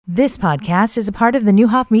This podcast is a part of the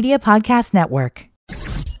Newhoff Media Podcast Network.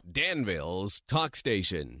 Danville's Talk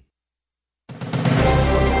Station.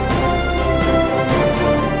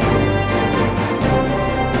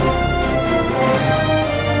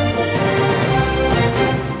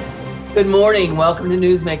 Good morning. Welcome to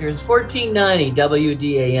Newsmakers 1490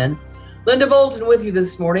 WDAN. Linda Bolton with you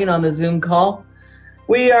this morning on the Zoom call.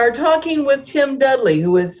 We are talking with Tim Dudley,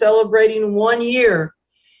 who is celebrating 1 year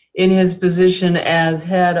in his position as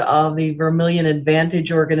head of the Vermilion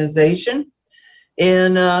Advantage organization.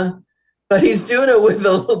 But he's doing it with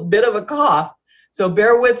a little bit of a cough. So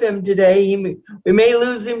bear with him today. We may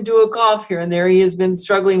lose him to a cough here and there. He has been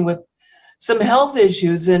struggling with some health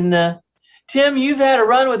issues. And Tim, you've had a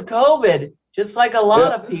run with COVID, just like a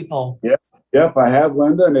lot of people. Yep, I have,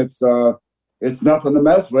 Linda, and it's nothing to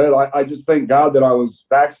mess with. I just thank God that I was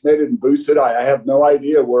vaccinated and boosted. I have no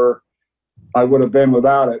idea where I would have been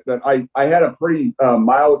without it. But I had a pretty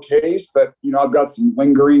mild case, but, I've got some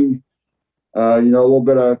lingering, a little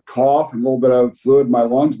bit of cough and a little bit of fluid in my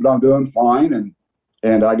lungs, but I'm doing fine.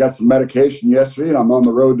 And I got some medication yesterday, and I'm on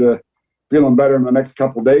the road to feeling better in the next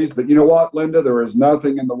couple of days. But you know what, Linda? There is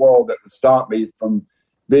nothing in the world that would stop me from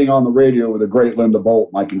being on the radio with a great Linda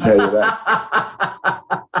Bolton, I can tell you that.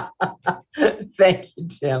 Thank you,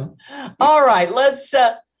 Tim. All right, let's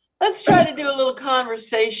try to do a little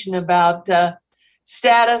conversation about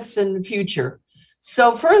status and future.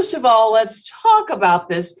 So first of all, let's talk about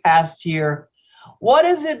this past year. What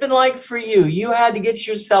has it been like for you? You had to get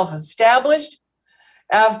yourself established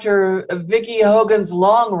after Vicky Hogan's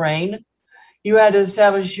long reign. You had to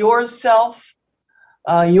establish yourself,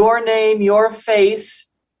 your name, your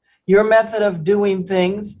face, your method of doing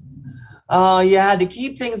things. You had to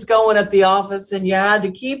keep things going at the office, and you had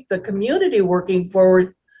to keep the community working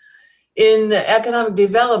forward in economic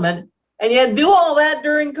development. And you had to do all that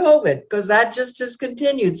during COVID, because that just has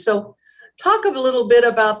continued. So talk a little bit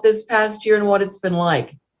about this past year and what it's been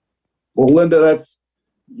like. Well, Linda,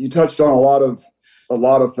 you touched on a lot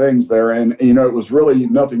of things there. And, it was really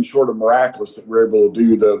nothing short of miraculous that we were able to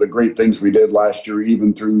do the great things we did last year,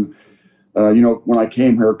 even through, when I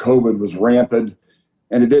came here, COVID was rampant.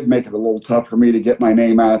 And it did make it a little tough for me to get my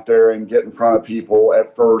name out there and get in front of people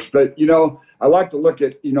at first. But, I like to look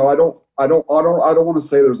at, I don't want to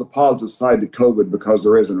say there's a positive side to COVID, because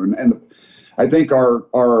there isn't. And I think our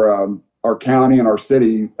county and our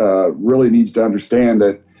city really needs to understand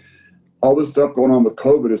that all this stuff going on with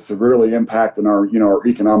COVID is severely impacting our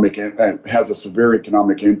economic, has a severe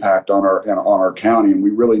economic impact on our county. And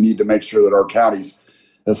we really need to make sure that our county's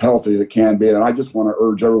as healthy as it can be. And I just want to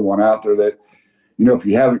urge everyone out there that, if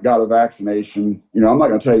you haven't got a vaccination, I'm not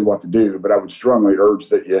going to tell you what to do, but I would strongly urge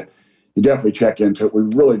that you definitely check into it. We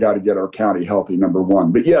really got to get our county healthy, number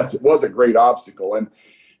one. But yes, it was a great obstacle.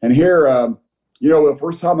 And here, the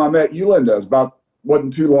first time I met you, Linda,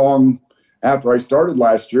 wasn't too long after I started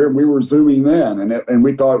last year, and we were Zooming then, and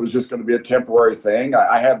we thought it was just going to be a temporary thing.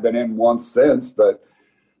 I have been in once since, but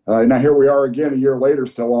now here we are again a year later,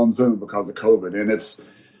 still on Zoom because of COVID, and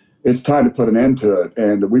it's time to put an end to it,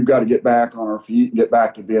 and we've got to get back on our feet and get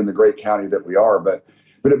back to being the great county that we are. But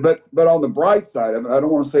on the bright side, I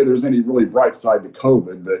don't want to say there's any really bright side to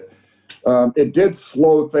COVID, but it did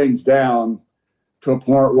slow things down to a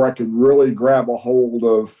point where I could really grab a hold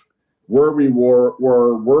of where we were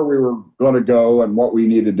going to go and what we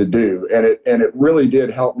needed to do. And it really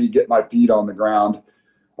did help me get my feet on the ground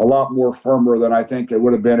a lot more firmer than I think it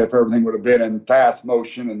would have been if everything would have been in fast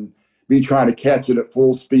motion and me trying to catch it at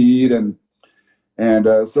full speed. And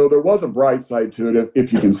so there was a bright side to it,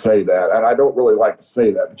 if you can say that. And I don't really like to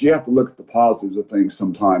say that, but you have to look at the positives of things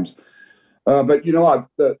sometimes. But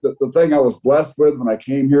the thing I was blessed with when I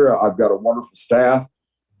came here, I've got a wonderful staff.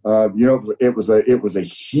 It was a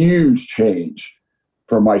huge change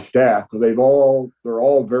for my staff, because they're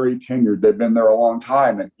all very tenured. They've been there a long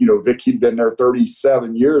time, and Vicky'd been there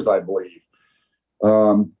 37 years, I believe.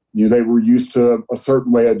 They were used to a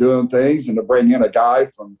certain way of doing things, and to bring in a guy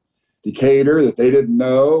from Decatur that they didn't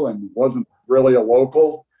know and wasn't really a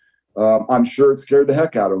local, I'm sure it scared the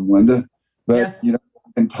heck out of them, Linda. But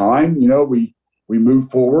in time, we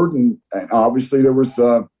moved forward, and obviously there was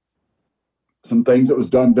some things that was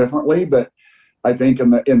done differently, but I think in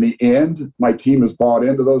the end, my team has bought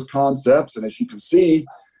into those concepts, and as you can see,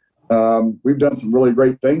 we've done some really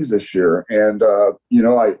great things this year. And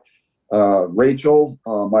Rachel,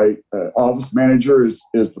 my office manager, is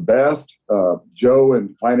the best. Joe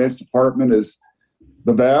in finance department is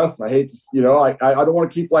the best. I hate to, I don't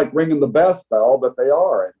want to keep ringing the best bell, but they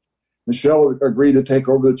are. And Michelle agreed to take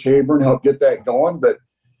over the chamber and help get that going. But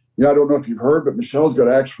I don't know if you've heard, but Michelle's going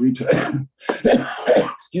to actually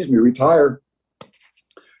retire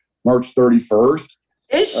March 31st.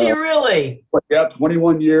 Is she really? Yeah,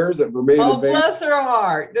 21 years at Vermilion Advantage. Bless her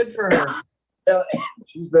heart. Good for her.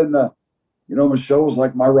 She's been, Michelle was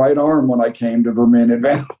like my right arm when I came to Vermilion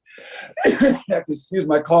Advantage. You have to excuse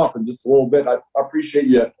my coughing just a little bit. I appreciate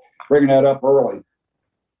you bringing that up early.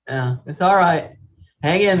 Yeah, it's all right.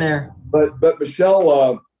 Hang in there. But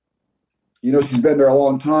Michelle, she's been there a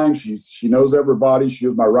long time. She knows everybody. She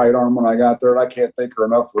was my right arm when I got there, and I can't thank her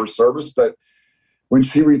enough for her service. But when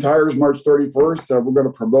she retires March 31st, we're going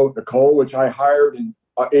to promote Nicole, which I hired in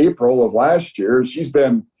April of last year. She's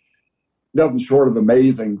been nothing short of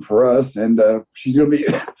amazing for us, and she's going to be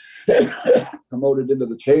promoted into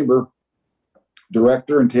the chamber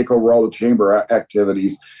director and take over all the chamber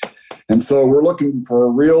activities. And so we're looking for a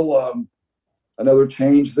real another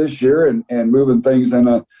change this year and moving things in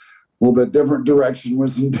a little bit different direction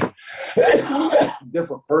with some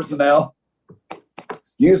different personnel.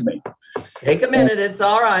 Excuse me. Take a minute. It's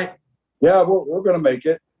all right. Yeah, we're going to make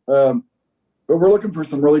it. But we're looking for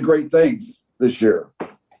some really great things this year.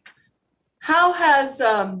 How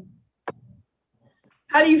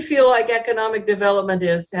do you feel like economic development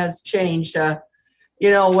has changed?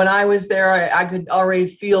 When I was there, I could already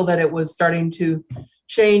feel that it was starting to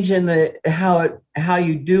change in the how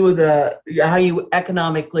you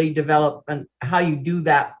economically develop and how you do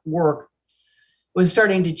that work was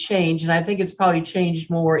starting to change, and I think it's probably changed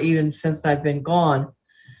more even since I've been gone.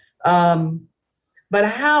 But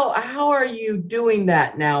how are you doing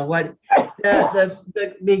that now? What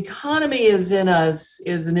the economy is in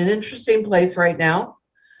an interesting place right now.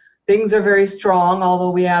 Things are very strong,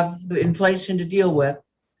 although we have the inflation to deal with.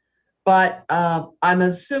 But I'm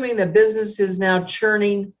assuming that business is now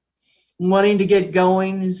churning, wanting to get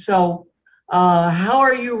going. So how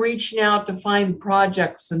are you reaching out to find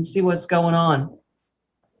projects and see what's going on?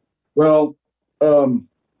 Well,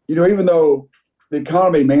 even though the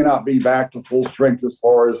economy may not be back to full strength as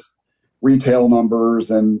far as retail numbers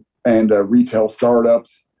and retail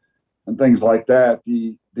startups and things like that,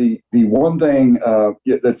 the one thing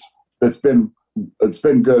that's been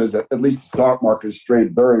good is that at least the stock market has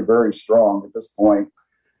stayed very, very strong at this point.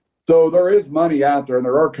 So there is money out there, and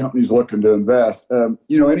there are companies looking to invest.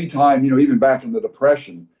 Anytime, even back in the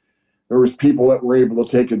Depression, there was people that were able to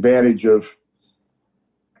take advantage of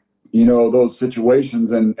those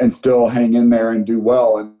situations and still hang in there and do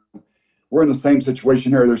well. And we're in the same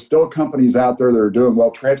situation here. There's still companies out there that are doing well.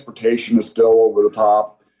 Transportation is still over the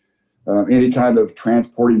top. Any kind of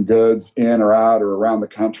transporting goods in or out or around the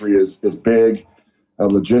country is big.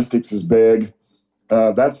 Logistics is big.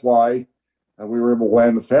 That's why we were able to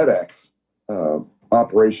land the FedEx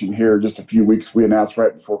operation here just a few weeks. We announced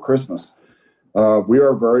right before Christmas.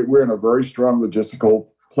 We're in a very strong logistical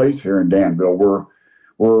place here in Danville.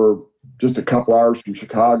 We're just a couple hours from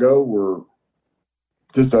Chicago. We're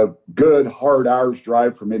just a good hard hour's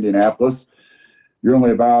drive from Indianapolis. You're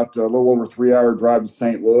only about a little over 3-hour drive to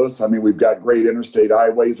St. Louis. I mean, we've got great interstate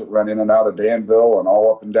highways that run in and out of Danville and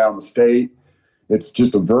all up and down the state. It's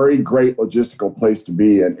just a very great logistical place to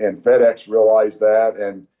be. And FedEx realized that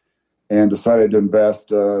and decided to invest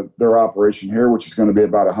their operation here, which is going to be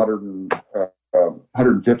about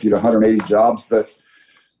 150 to 180 jobs. But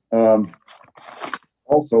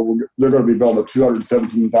also, they're going to be building a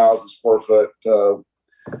 217,000 square foot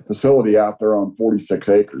facility out there on 42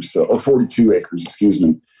 acres, excuse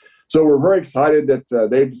me. So we're very excited that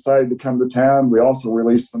they've decided to come to town. We also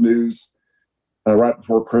released the news right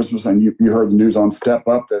before Christmas, and you heard the news on Step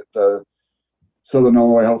Up that Southern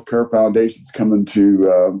Illinois Healthcare Foundation is coming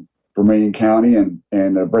to Vermilion County and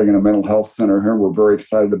bringing a mental health center here. We're very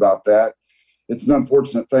excited about that. It's an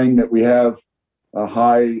unfortunate thing that we have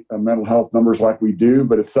high mental health numbers like we do,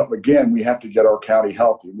 but it's something, again, we have to get our county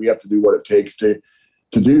healthy. We have to do what it takes to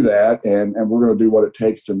do that, and we're going to do what it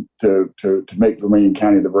takes to make Vermilion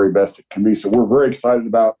County the very best it can be. So we're very excited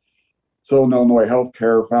about Southern Illinois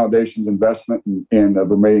Healthcare Foundation's investment in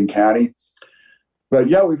Vermilion County. But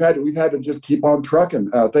yeah, we've had to just keep on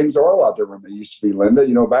trucking. Things are a lot different than they used to be, Linda.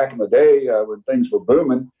 Back in the day when things were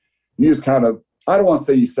booming, you just kind of, I don't want to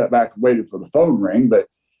say you sat back and waited for the phone ring, but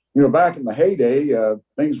back in the heyday,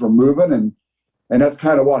 things were moving, and that's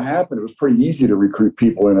kind of what happened. It was pretty easy to recruit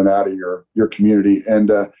people in and out of your community. And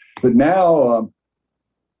but now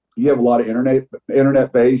you have a lot of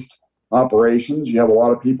internet-based operations. You have a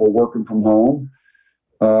lot of people working from home.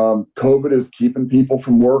 COVID is keeping people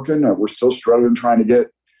from working. We're still struggling trying to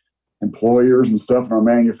get employers and stuff in our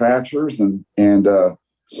manufacturers, and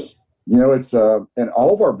it's in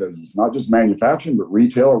all of our business, not just manufacturing, but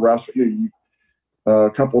retail or restaurant.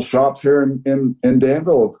 A couple of shops here in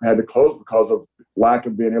Danville have had to close because of lack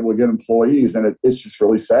of being able to get employees, and it's just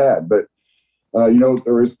really sad. But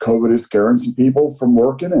there is COVID is scaring some people from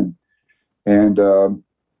working, and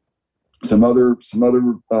some other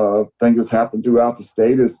things that's happened throughout the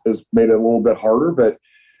state has made it a little bit harder. But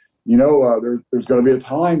there's going to be a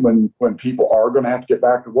time when people are going to have to get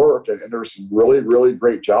back to work, and there's some really, really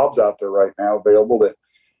great jobs out there right now available that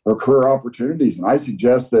are career opportunities. And I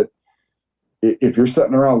suggest that if you're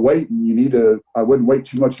sitting around waiting, I wouldn't wait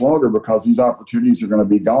too much longer, because these opportunities are going to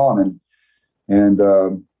be gone. And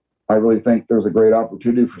I really think there's a great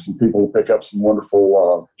opportunity for some people to pick up some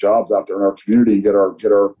wonderful jobs out there in our community and get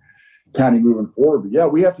our county moving forward. But yeah,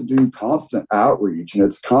 we have to do constant outreach, and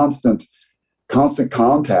it's constant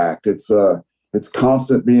contact. It's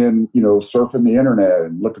constant being, surfing the internet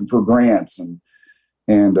and looking for grants,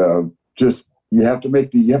 and just you have to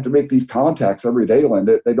make these contacts every day,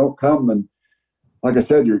 Linda. They don't come, and like I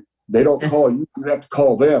said, they don't call you. You have to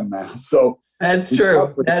call them now. So that's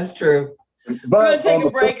true. That's true. We're going to take a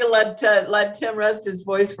break and let Tim rest his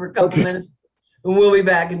voice for a couple minutes. And we'll be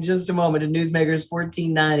back in just a moment at Newsmakers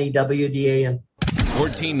 1490 WDAN.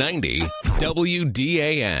 1490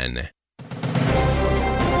 WDAN.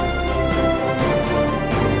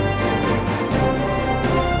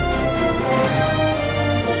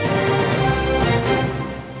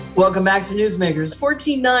 Welcome back to Newsmakers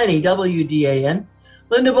 1490 WDAN.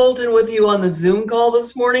 Linda Bolton with you on the Zoom call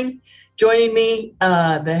this morning. Joining me,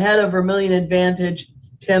 the head of Vermilion Advantage,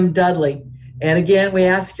 Tim Dudley. And again, we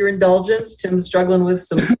ask your indulgence. Tim's struggling with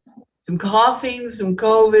some coughing, some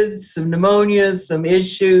COVID, some pneumonias, some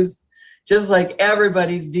issues. Just like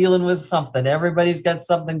everybody's dealing with something. Everybody's got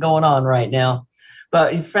something going on right now.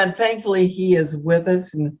 But thankfully, he is with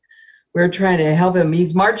us, and we're trying to help him.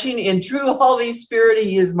 He's marching in true Holy Spirit.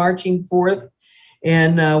 He is marching forth,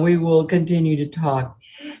 and we will continue to talk.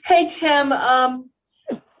 Hey, Tim,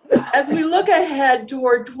 as we look ahead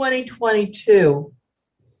toward 2022,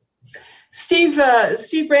 Steve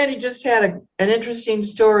Brandy just had an interesting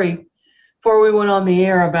story before we went on the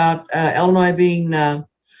air about Illinois being at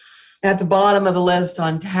the bottom of the list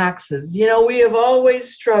on taxes. We have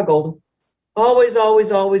always struggled, always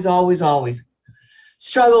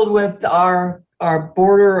struggled with our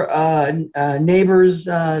border neighbors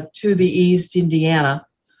to the east, Indiana,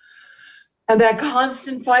 and that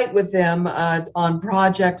constant fight with them on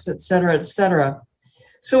projects, et cetera, et cetera.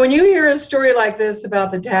 So when you hear a story like this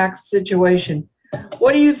about the tax situation,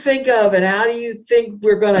 what do you think of, and how do you think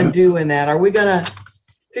we're going to do in that? Are we going to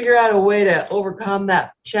figure out a way to overcome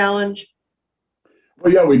that challenge?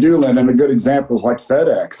 Well, yeah, we do, Lynn. And a good example is like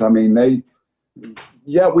FedEx. I mean,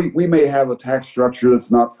 we may have a tax structure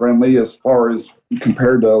that's not friendly as far as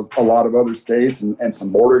compared to a lot of other states and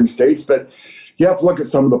some bordering states, but you have to look at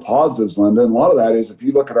some of the positives, Linda. And a lot of that is if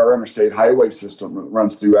you look at our interstate highway system that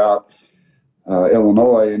runs throughout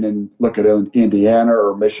Illinois, and then look at Indiana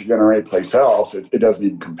or Michigan or any place else, it doesn't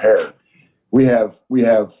even compare. We have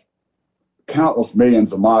countless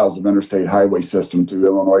millions of miles of interstate highway system through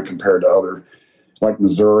Illinois compared to other, like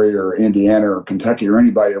Missouri or Indiana or Kentucky or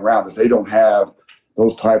anybody around us. They don't have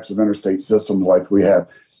those types of interstate systems like we have.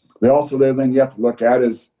 The other thing you have to look at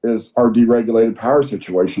is our deregulated power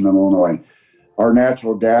situation in Illinois. Our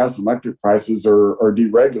natural gas and electric prices are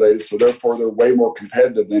deregulated, so therefore they're way more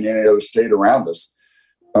competitive than any other state around us.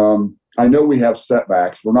 I know we have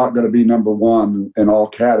setbacks. We're not going to be number one in all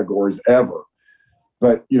categories ever.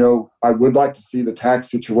 But, I would like to see the tax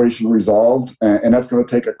situation resolved, and that's going to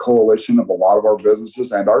take a coalition of a lot of our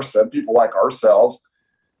businesses and people like ourselves,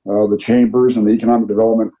 the chambers and the economic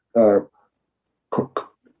development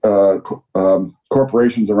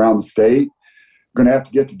corporations around the state. Going to have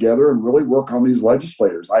to get together and really work on these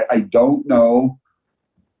legislators. I don't know,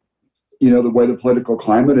 the way the political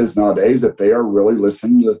climate is nowadays, that they are really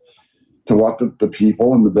listening to what the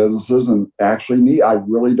people and the businesses and actually need. I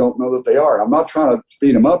really don't know that they are. I'm not trying to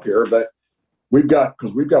speed them up here, but we've got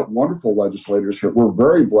wonderful legislators here. We're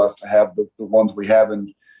very blessed to have the ones we have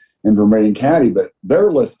in Vermilion County, but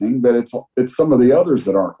they're listening, but it's some of the others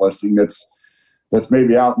that aren't listening. That's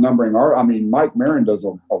maybe outnumbering Mike Marin does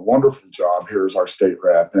a wonderful job here as our state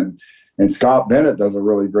rep, and Scott Bennett does a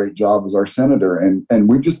really great job as our senator. And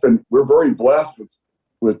we're very blessed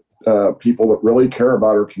with people that really care about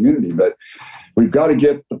our community, but we've got to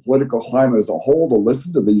get the political climate as a whole to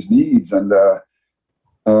listen to these needs. And,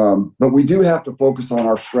 but we do have to focus on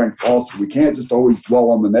our strengths also. We can't just always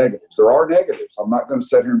dwell on the negatives. There are negatives. I'm not going to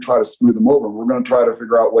sit here and try to smooth them over. We're going to try to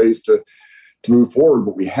figure out ways to move forward,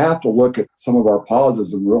 but we have to look at some of our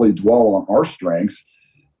positives and really dwell on our strengths.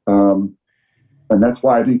 And that's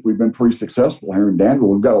why I think we've been pretty successful here in Danville.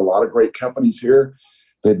 We've got a lot of great companies here.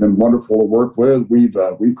 They've been wonderful to work with. We've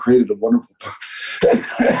created a wonderful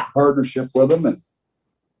partnership with them,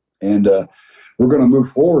 and we're going to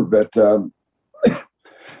move forward. But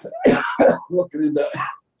looking into,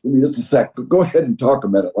 give me just a sec. Go ahead and talk a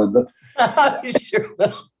minute, Linda. Sure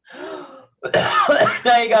will.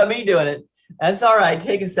 Now you got me doing it. That's all right.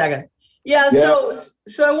 Take a second. Yeah. So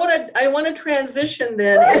I want to transition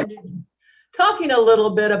then into talking a little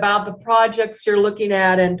bit about the projects you're looking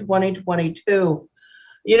at in 2022.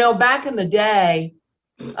 Back in the day,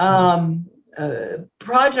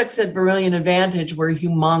 projects at Vermilion Advantage were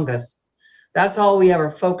humongous. That's all we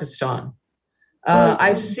ever focused on.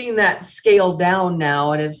 I've seen that scale down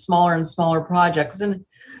now, and it's smaller and smaller projects. And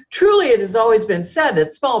truly, it has always been said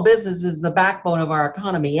that small business is the backbone of our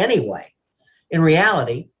economy anyway, in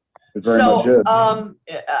reality. And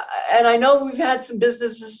I know we've had some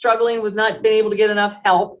businesses struggling with not being able to get enough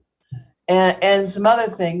help and some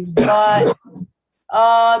other things, but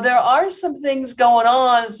there are some things going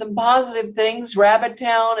on, some positive things, Rabbit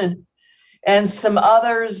Town and some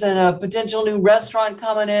others, and a potential new restaurant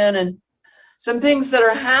coming in, and some things that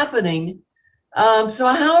are happening. So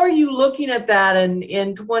how are you looking at that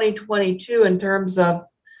in 2022 in terms of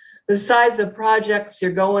the size of projects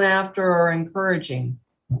you're going after or encouraging?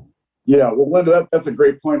 Yeah, well, Linda, that's a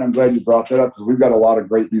great point. I'm glad you brought that up because we've got a lot of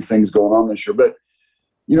great new things going on this year. But,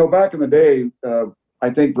 back in the day, I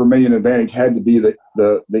think Vermilion Advantage had to be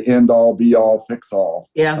the end all, be all, fix all.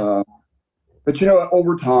 Yeah. But,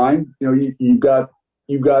 over time, you've got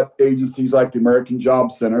agencies like the American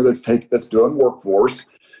Job Center that's doing workforce,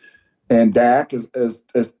 and DAC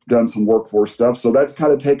has done some workforce stuff. So that's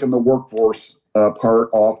kind of taken the workforce part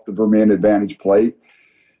off the Vermilion Advantage plate.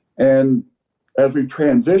 And as we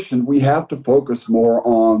transition, we have to focus more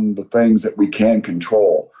on the things that we can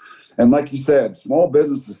control. And like you said, small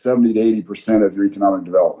business is 70 to 80% of your economic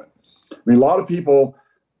development. I mean, a lot of people,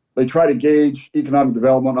 they try to gauge economic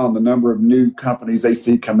development on the number of new companies they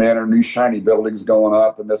see come in or new shiny buildings going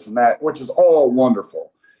up and this and that, which is all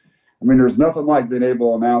wonderful. I mean, there's nothing like being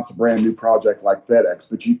able to announce a brand new project like FedEx,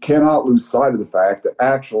 but you cannot lose sight of the fact that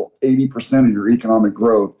actual 80% of your economic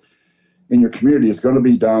growth in your community is going to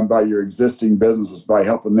be done by your existing businesses, by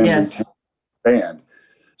helping them expand.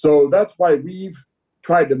 So that's why we've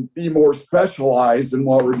tried to be more specialized in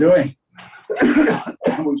what we're doing.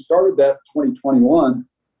 We started that in 2021,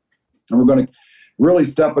 and we're going to really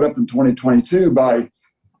step it up in 2022 by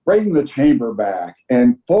bringing the chamber back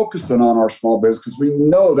and focusing on our small business, because we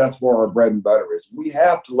know that's where our bread and butter is. We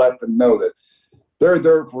have to let them know that we're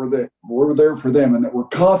there for them, and that we're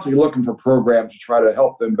constantly looking for programs to try to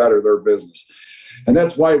help them better their business. And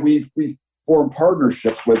that's why we've formed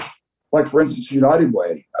partnerships with, like, for instance, United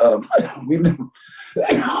Way. We've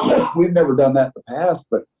never done that in the past,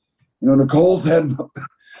 but Nicole's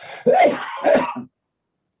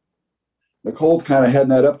kind of heading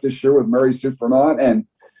that up this year with Mary Supernaut, and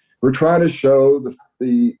we're trying to show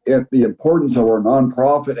the importance of our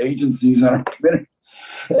nonprofit agencies in our community.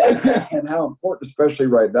 And how important, especially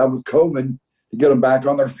right now with COVID, to get them back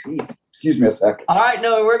on their feet. Excuse me a second. All right,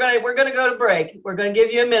 no, we're gonna go to break. We're gonna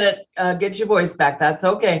give you a minute, get your voice back. That's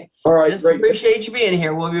okay. All right, just great. Appreciate you being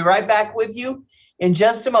here. We'll be right back with you in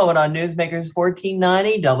just a moment on Newsmakers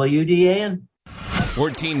 1490 WDAN.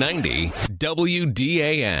 1490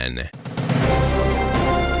 WDAN.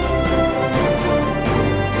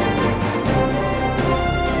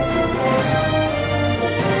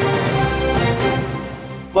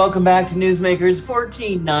 Welcome back to Newsmakers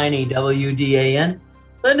 1490 WDAN.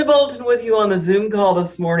 Linda Bolton with you on the Zoom call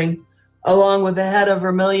this morning, along with the head of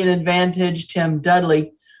Vermilion Advantage, Tim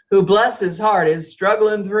Dudley, who, bless his heart, is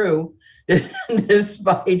struggling through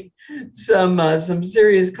despite some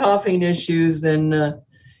serious coughing issues. And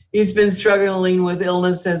he's been struggling with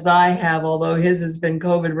illness, as I have, although his has been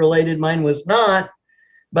COVID related. Mine was not.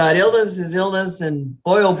 But illness is illness, and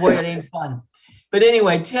boy, oh boy, it ain't fun. But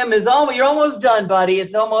anyway, Tim, you're almost done, buddy.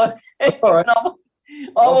 It's almost, all right.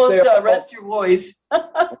 almost rest your voice.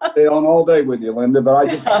 I'll stay on all day with you, Linda, but I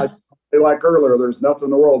say like earlier, there's nothing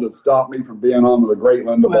in the world that stopped me from being on with the great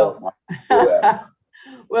Linda Bolton.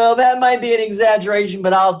 Well, that might be an exaggeration,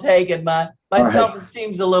 but I'll take it. My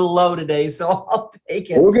self-esteem's a little low today, so I'll take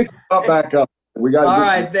it. We'll get you back up. We got. All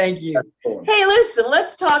right, thank you. Hey, listen,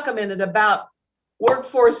 let's talk a minute about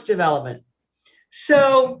workforce development.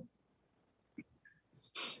 So,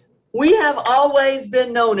 we have always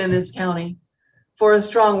been known in this county for a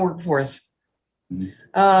strong workforce.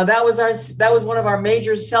 That was one of our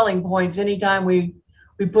major selling points anytime we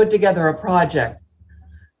put together a project.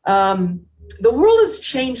 The world has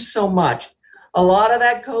changed so much. A lot of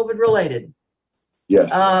that COVID related. Yes.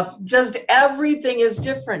 Just everything is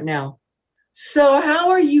different now. So how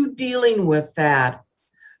are you dealing with that?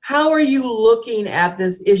 How are you looking at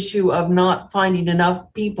this issue of not finding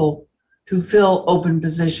enough people to fill open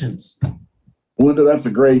positions? Linda, that's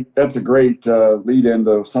a great lead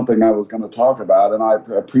into something I was going to talk about, and I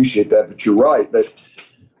appreciate that. But you're right that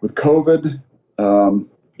with COVID, that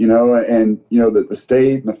the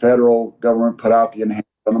state and the federal government put out the enhanced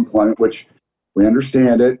unemployment, which we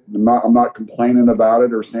understand it. I'm not complaining about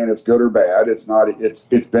it or saying it's good or bad. It's not. It's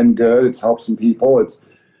been good. It's helped some people.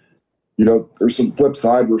 There's some flip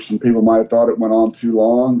side where some people might have thought it went on too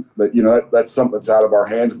long, but that's something that's out of our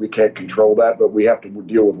hands. We can't control that, but we have to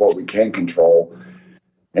deal with what we can control.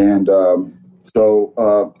 And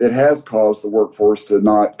so it has caused the workforce to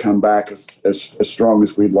not come back as strong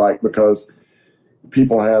as we'd like, because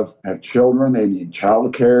people have children. They need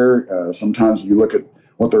childcare. Sometimes you look at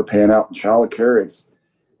what they're paying out in childcare.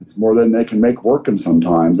 It's more than they can make working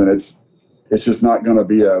sometimes, and it's just not going to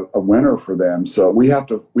be a winner for them. So we have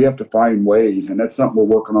to find ways, and that's something we're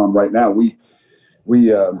working on right now. We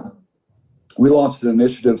launched an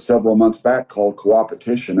initiative several months back called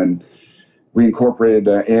Co-opetition, and we incorporated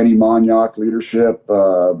Annie Monyack leadership,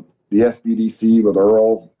 the SBDC with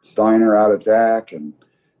Earl Steiner out at DAC, and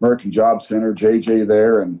American Job Center, JJ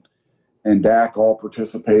there, and DAC all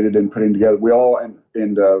participated in putting together. We all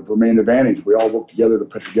and Vermilion Advantage, we all worked together to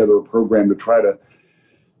put together a program to try to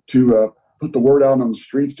put the word out on the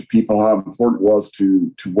streets to people how important it was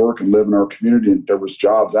to work and live in our community, and there was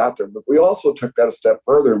jobs out there. But we also took that a step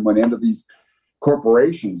further and went into these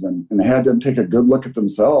corporations and had them take a good look at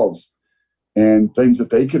themselves and things that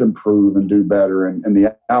they could improve and do better, and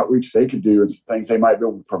the outreach they could do, and some things they might be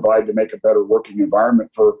able to provide to make a better working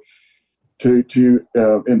environment to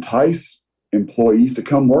entice employees to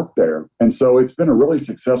come work there. And so it's been a really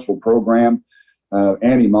successful program.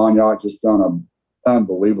 Annie Monyack just done an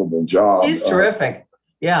unbelievable job. She's terrific.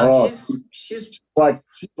 Yeah, she's like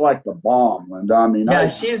the bomb, Linda. I mean,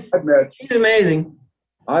 she's amazing.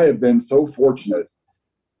 I have been so fortunate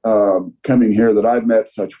coming here that I've met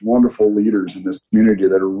such wonderful leaders in this community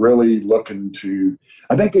that are really looking to.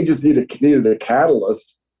 I think they just needed a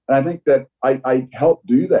catalyst, and I think that I helped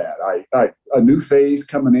do that. A new phase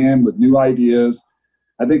coming in with new ideas.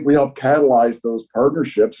 I think we helped catalyze those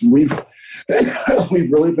partnerships, and we've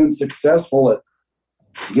really been successful at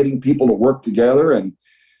getting people to work together. And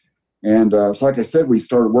so, like I said, we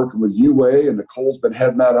started working with UWay, and Nicole's been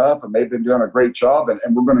heading that up, and they've been doing a great job. And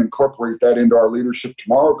we're going to incorporate that into our Leadership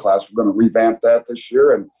Tomorrow class. We're going to revamp that this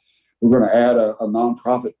year, and we're going to add a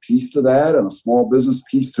nonprofit piece to that and a small business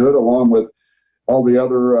piece to it, along with all the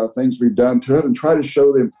other things we've done to it, and try to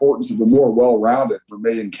show the importance of a more well-rounded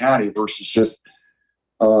Vermilion County versus just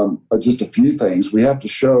a few things. We have to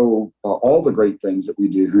show all the great things that we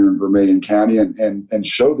do here in Vermilion County, and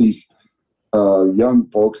show these young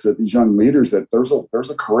folks, that these young leaders, that there's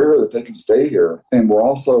a career that they can stay here. And we're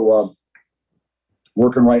also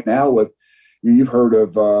working right now with, you've heard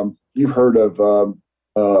of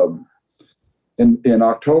in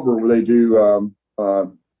October where they do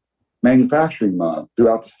manufacturing month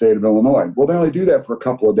throughout the state of Illinois. Well, they only do that for a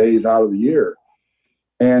couple of days out of the year.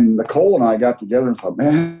 And Nicole and I got together and thought,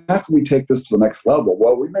 man, how can we take this to the next level?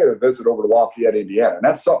 Well, we made a visit over to Lafayette, Indiana. And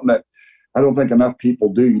that's something that I don't think enough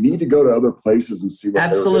people do. You need to go to other places and see what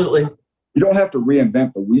Absolutely. they're doing. You don't have to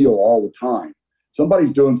reinvent the wheel all the time.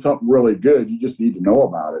 Somebody's doing something really good. You just need to know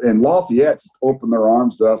about it. And Lafayette just opened their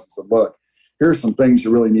arms to us and said, look, here's some things you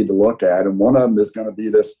really need to look at. And one of them is going to be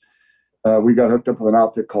this. We got hooked up with an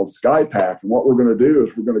outfit called SkyPack. And what we're going to do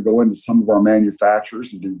is we're going to go into some of our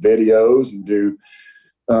manufacturers and do videos and do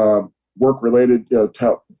work-related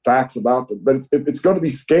facts about them. But it's going to be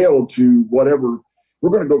scaled to whatever.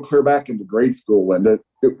 We're going to go clear back into grade school, Linda.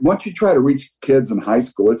 Once you try to reach kids in high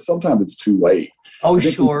school, sometimes it's too late. Oh,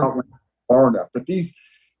 sure. Far enough. But these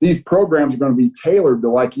programs are going to be tailored to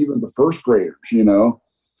like even the first graders. See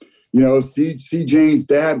Jane's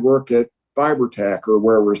dad work at FiberTech or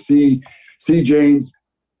wherever. See Jane's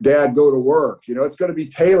dad go to work. It's going to be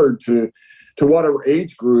tailored to whatever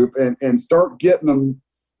age group, and start getting them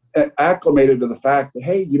acclimated to the fact that,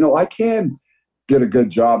 hey, I can get a good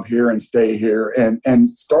job here and stay here, and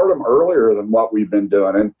start them earlier than what we've been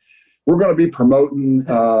doing. And we're going to be promoting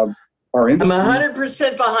our industry. I'm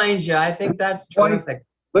 100% behind you. I think that's terrific.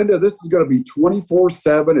 Linda, this is going to be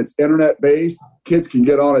 24/7. It's internet-based. Kids can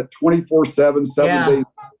get on it 24/7, 7 days,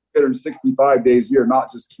 365 days a year,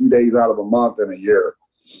 not just 2 days out of a month in a year.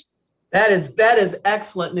 That is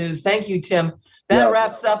excellent news. Thank you, Tim. That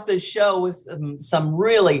wraps up the show with some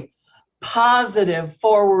really positive,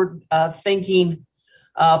 forward thinking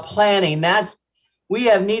planning. We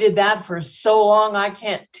have needed that for so long. I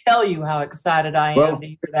can't tell you how excited I am to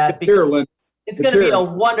hear that, because it's going to be a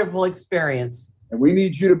wonderful experience. And we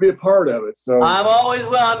need you to be a part of it. So I'm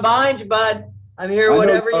behind you, bud. I'm here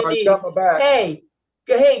whatever you need. Got my back. Hey,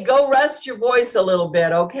 go rest your voice a little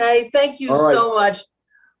bit, okay? Thank you so much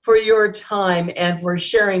for your time and for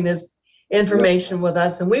sharing this information with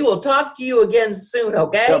us. And we will talk to you again soon,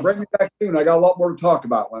 okay? Yeah, bring me back soon. I got a lot more to talk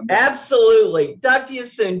about, Linda. Absolutely. Talk to you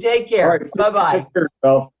soon. Take care. Bye-bye. Take care of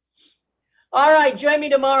yourself. All right, join me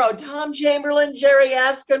tomorrow. Tom Chamberlain, Jerry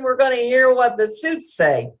Askin. We're going to hear what the suits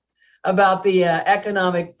say about the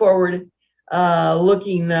economic forward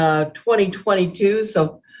looking 2022.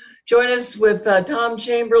 So join us with Tom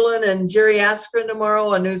Chamberlain and Jerry Askin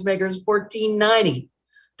tomorrow on Newsmakers 1490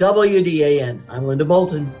 WDAN. I'm Linda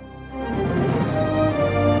Bolton.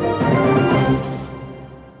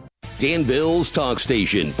 Danville's talk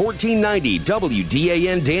station, 1490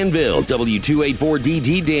 WDAN Danville,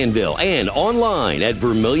 W284DD Danville, and online at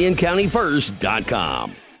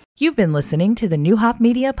VermilionCountyFirst.com. You've been listening to the Newhoff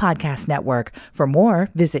Media Podcast Network. For more,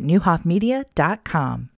 visit newhoffmedia.com.